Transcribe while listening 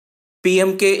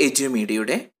PMK Edu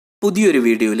Mediaയുടെ പുതിയൊരു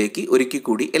വീഡിയോയിലേക്ക് ഒരിക്കൽ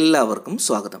കൂടി എല്ലാവർക്കും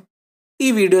സ്വാഗതം. ഈ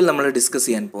വീഡിയോയിൽ നമ്മൾ ഡിസ്കസ്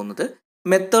ചെയ്യാൻ പോകുന്നത്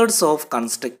methods of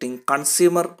constructing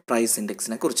consumer price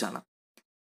ഇൻഡെക്സിനെ കുറിച്ചാണ്.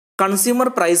 കൺസ്യൂമർ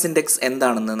പ്രൈസ് ഇൻഡെക്സ്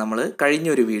എന്താണെന്ന് നമ്മൾ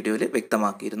കഴിഞ്ഞൊരു വീഡിയോയിൽ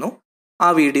വ്യക്തമാക്കിയിരുന്നു. ആ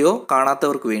വീഡിയോ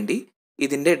കാണാത്തവർക്ക് വേണ്ടി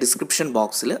ഇതിൻ്റെ ഡിസ്ക്രിപ്ഷൻ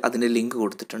ബോക്സിൽ അതിൻ്റെ ലിങ്ക്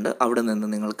കൊടുത്തിട്ടുണ്ട്. അവിടെ നിന്ന്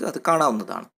നിങ്ങൾക്ക് അത്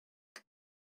കാണാവുന്നതാണ്.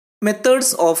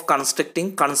 Methods of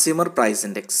constructing consumer price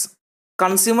index.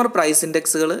 Consumer price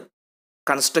ഇൻഡെക്സുകൾ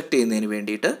construct ചെയ്യുന്നതിന്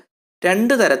വേണ്ടിയിട്ട്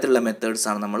രണ്ട് തരത്തിലുള്ള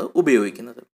മെത്തേഡ്സാണ് നമ്മൾ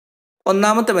ഉപയോഗിക്കുന്നത്.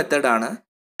 ഒന്നാമത്തെ മെത്തേഡാണ്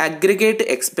അഗ്രിഗേറ്റ്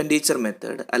എക്സ്പെൻഡിച്ചർ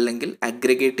മെത്തേഡ് അല്ലെങ്കിൽ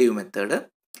അഗ്രിഗേറ്റീവ് മെത്തേഡ്.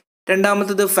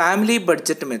 രണ്ടാമത്തേത് ഫാമിലി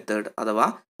ബഡ്ജറ്റ് മെത്തേഡ് അഥവാ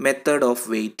മെത്തേഡ് ഓഫ്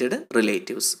വെയ്റ്റഡ്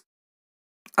റിലേറ്റീവ്സ്.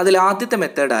 അതിൽ ആദ്യത്തെ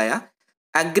മെത്തേഡായ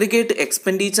അഗ്രിഗേറ്റ്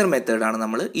എക്സ്പെൻഡിച്ചർ മെത്തേഡാണ്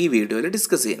നമ്മൾ ഈ വീഡിയോയിൽ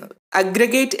ഡിസ്കസ് ചെയ്യുന്നത്.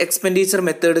 അഗ്രിഗേറ്റ് എക്സ്പെൻഡിച്ചർ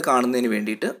മെത്തേഡ് കാണുന്നതിന്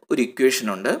വേണ്ടിയിട്ട് ഒരു ഇക്വേഷൻ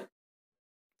ഉണ്ട്.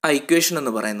 ആ ഇക്വേഷൻ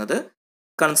എന്ന് പറയുന്നത്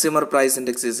Consumer price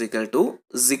index is equal to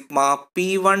sigma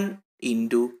P1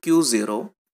 into Q0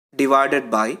 divided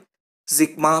by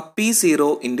sigma P0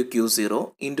 into Q0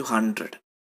 into 100.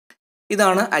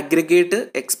 ഇതാണ് അഗ്രിഗേറ്റ്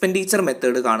എക്സ്പെൻഡിച്ചർ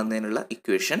മെത്തേഡ് കാണുന്നതിനുള്ള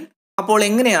ഇക്വേഷൻ. അപ്പോൾ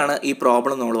എങ്ങനെയാണ് ഈ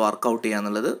പ്രോബ്ലം നമ്മൾ വർക്കൗട്ട്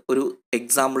ചെയ്യാന്നുള്ളത് ഒരു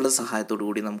എക്സാമ്പിളിന്റെ സഹായത്തോടു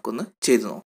കൂടി നമുക്കൊന്ന് ചെയ്തു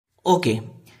നോക്കാം. ഓക്കെ,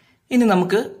 ഇനി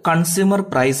നമുക്ക് consumer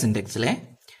price ഇൻഡെക്സിലെ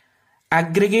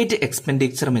aggregate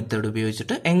expenditure method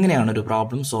ഉപയോഗിച്ചിട്ട് എങ്ങനെയാണ് ഒരു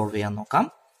പ്രോബ്ലം സോൾവ് ചെയ്യാൻ നോക്കാം.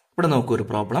 ഇവിടെ നോക്കൂ ഒരു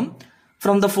problem.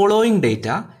 From the following data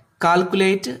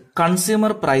calculate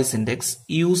consumer price index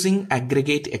using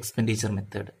aggregate expenditure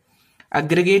method.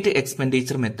 Aggregate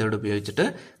expenditure method ഉപയോഗിച്ചിട്ട്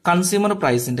കൺസ്യൂമർ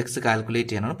പ്രൈസ് ഇൻഡെക്സ് കാൽക്കുലേറ്റ്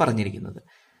ചെയ്യാനാണ് പറഞ്ഞിരിക്കുന്നത്.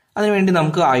 അതിനുവേണ്ടി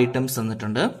നമുക്ക് ഐറ്റംസ്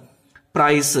തന്നിട്ടുണ്ട്.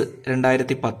 പ്രൈസ്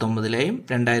 2019ലെയും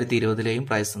 2020ലെയും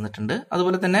പ്രൈസ് തന്നിട്ടുണ്ട്.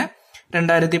 അതുപോലെ തന്നെ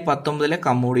 2019ലെ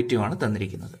കമ്മോഡിറ്റിയുമാണ്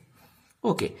തന്നിരിക്കുന്നത്.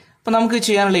 ഓക്കെ, അപ്പൊ നമുക്ക്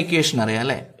ചെയ്യാനുള്ള ഇക്വേഷൻ അറിയാം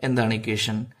അല്ലെ. എന്താണ്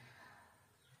equation?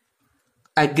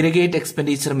 Aggregate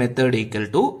expenditure method equal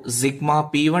to sigma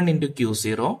P1 into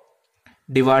Q0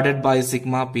 divided by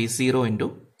sigma P0 into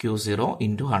Q0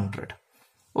 into 100.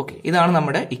 Okay, ഇതാണ്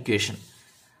നമ്മുടെ ഇക്വേഷൻ.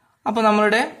 അപ്പൊ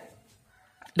നമ്മളുടെ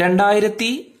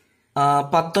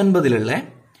 2019ലുള്ള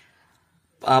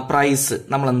പ്രൈസ്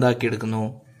നമ്മൾ എന്താക്കി എടുക്കുന്നു?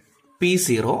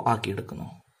 P0 ആക്കി എടുക്കുന്നു.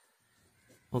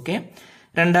 ഓക്കെ,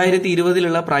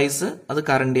 2020ലുള്ള പ്രൈസ് അത്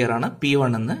കറണ്ട് ഇയർ ആണ്,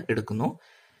 P1 എന്ന് എടുക്കുന്നു.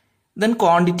 ദെൻ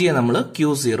ക്വാണ്ടിറ്റിയെ നമ്മൾ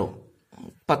Q0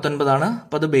 19 ആണ്,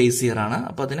 അപ്പൊ അത് ബേസ് ഇയർ ആണ്,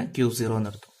 അപ്പൊ അതിനെ Q0 എന്ന്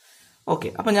എടുത്തു. ഓക്കെ,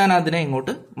 അപ്പൊ ഞാൻ അതിനെ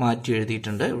ഇങ്ങോട്ട് മാറ്റി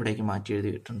എഴുതിയിട്ടുണ്ട്, ഇവിടേക്ക് മാറ്റി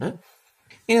എഴുതിയിട്ടുണ്ട്.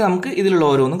 ഇനി നമുക്ക് ഇതിലുള്ള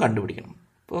ഓരോന്നും കണ്ടുപിടിക്കണം.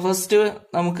 അപ്പോൾ ഫസ്റ്റ്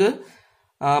നമുക്ക്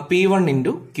P1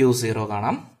 ഇൻറ്റു Q0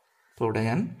 കാണാം. അപ്പോൾ ഇവിടെ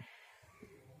ഞാൻ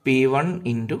P1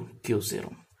 ഇൻറ്റു Q0.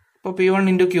 അപ്പോൾ P1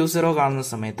 ഇൻറ്റു Q0 കാണുന്ന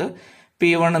സമയത്ത്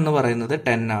P1 എന്ന് പറയുന്നത്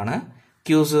 10 ആണ്,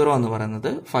 Q0 എന്ന്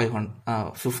പറയുന്നത്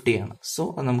 50 ആണ്. സോ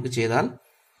അത് നമുക്ക് ചെയ്താൽ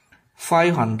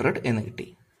 500 എന്ന് കിട്ടി.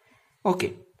 ഓക്കെ,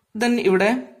 ദെൻ ഇവിടെ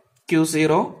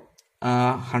Q0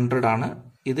 100 ആണ്,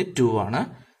 ഇത് 2 ആണ്.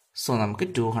 സോ നമുക്ക്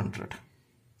 200.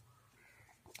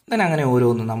 ദെൻ അങ്ങനെ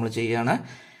ഓരോന്നും നമ്മൾ ചെയ്യാണ്.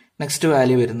 നെക്സ്റ്റ്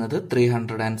വാല്യൂ വരുന്നത്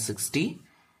 360.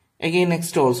 Again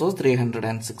next also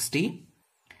 360.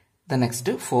 Then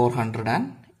next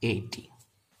 480.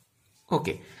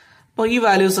 Okay, അപ്പോൾ ഈ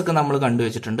വാല്യൂസ് ഒക്കെ നമ്മൾ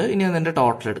കണ്ടുവച്ചിട്ടുണ്ട്. ഇനി അതിന്റെ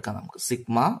ടോട്ടൽ എടുക്കാം നമുക്ക്.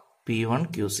 Sigma P1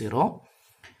 Q0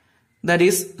 that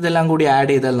is ഇതെല്ലാം കൂടി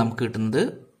ആഡ് ചെയ്താൽ നമുക്ക് കിട്ടുന്നത്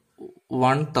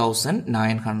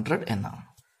 1900 എന്നാണ്.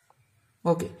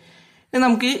 ഓക്കെ, ഇനി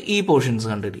നമുക്ക് ഈ പോർഷൻസ്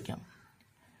കണ്ടുപിടിക്കാം.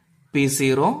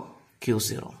 P0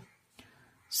 Q0.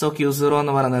 സോ Q0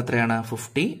 എന്ന് പറയുന്നത് എത്രയാണ്?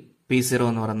 50. P0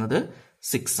 എന്ന് പറയുന്നത്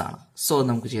 6 ആണ്. സോ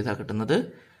നമുക്ക് ചെയ്താൽ കിട്ടുന്നത്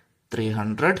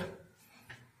 300.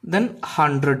 Then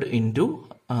 100 into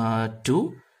 2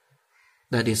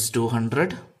 that is 200.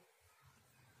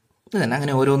 Then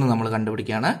അങ്ങനെ ഓരോന്നും നമ്മൾ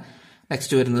കണ്ടുപിടിക്കുകയാണ്.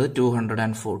 നെക്സ്റ്റ് വരുന്നത്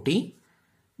 240.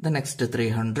 Then next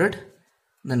 300.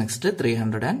 Then next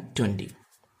 320.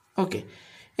 Okay,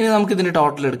 ഇനി നമുക്ക് ഇതിന്റെ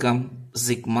ടോട്ടൽ എടുക്കാം.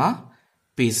 Sigma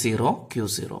P0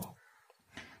 Q0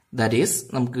 that is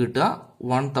നമുക്ക് കിട്ടുക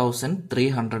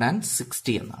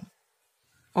 1360 എന്നാണ്.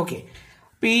 ഓക്കെ,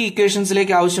 അപ്പൊ ഈ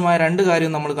ഇക്വേഷൻസിലേക്ക് ആവശ്യമായ രണ്ട്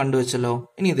കാര്യം നമ്മൾ കണ്ടുവച്ചല്ലോ.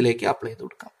 ഇനി ഇതിലേക്ക് അപ്ലൈ ചെയ്ത്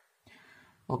കൊടുക്കാം.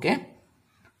 Okay,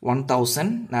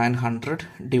 1900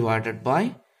 divided by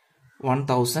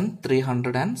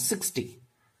 1360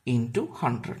 into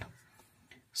 100.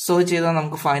 So ചെയ്താൽ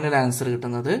നമുക്ക് ഫൈനൽ ആൻസർ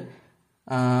കിട്ടുന്നത്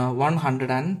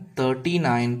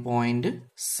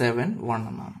 139.71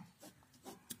 എന്നാണ്.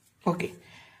 ഓക്കെ,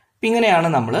 ഇങ്ങനെയാണ്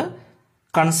നമ്മൾ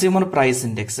consumer price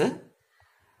index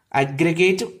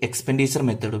aggregate expenditure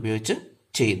method ഉപയോഗിച്ച്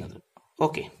ചെയ്യുന്നത്.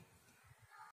 ഓക്കെ.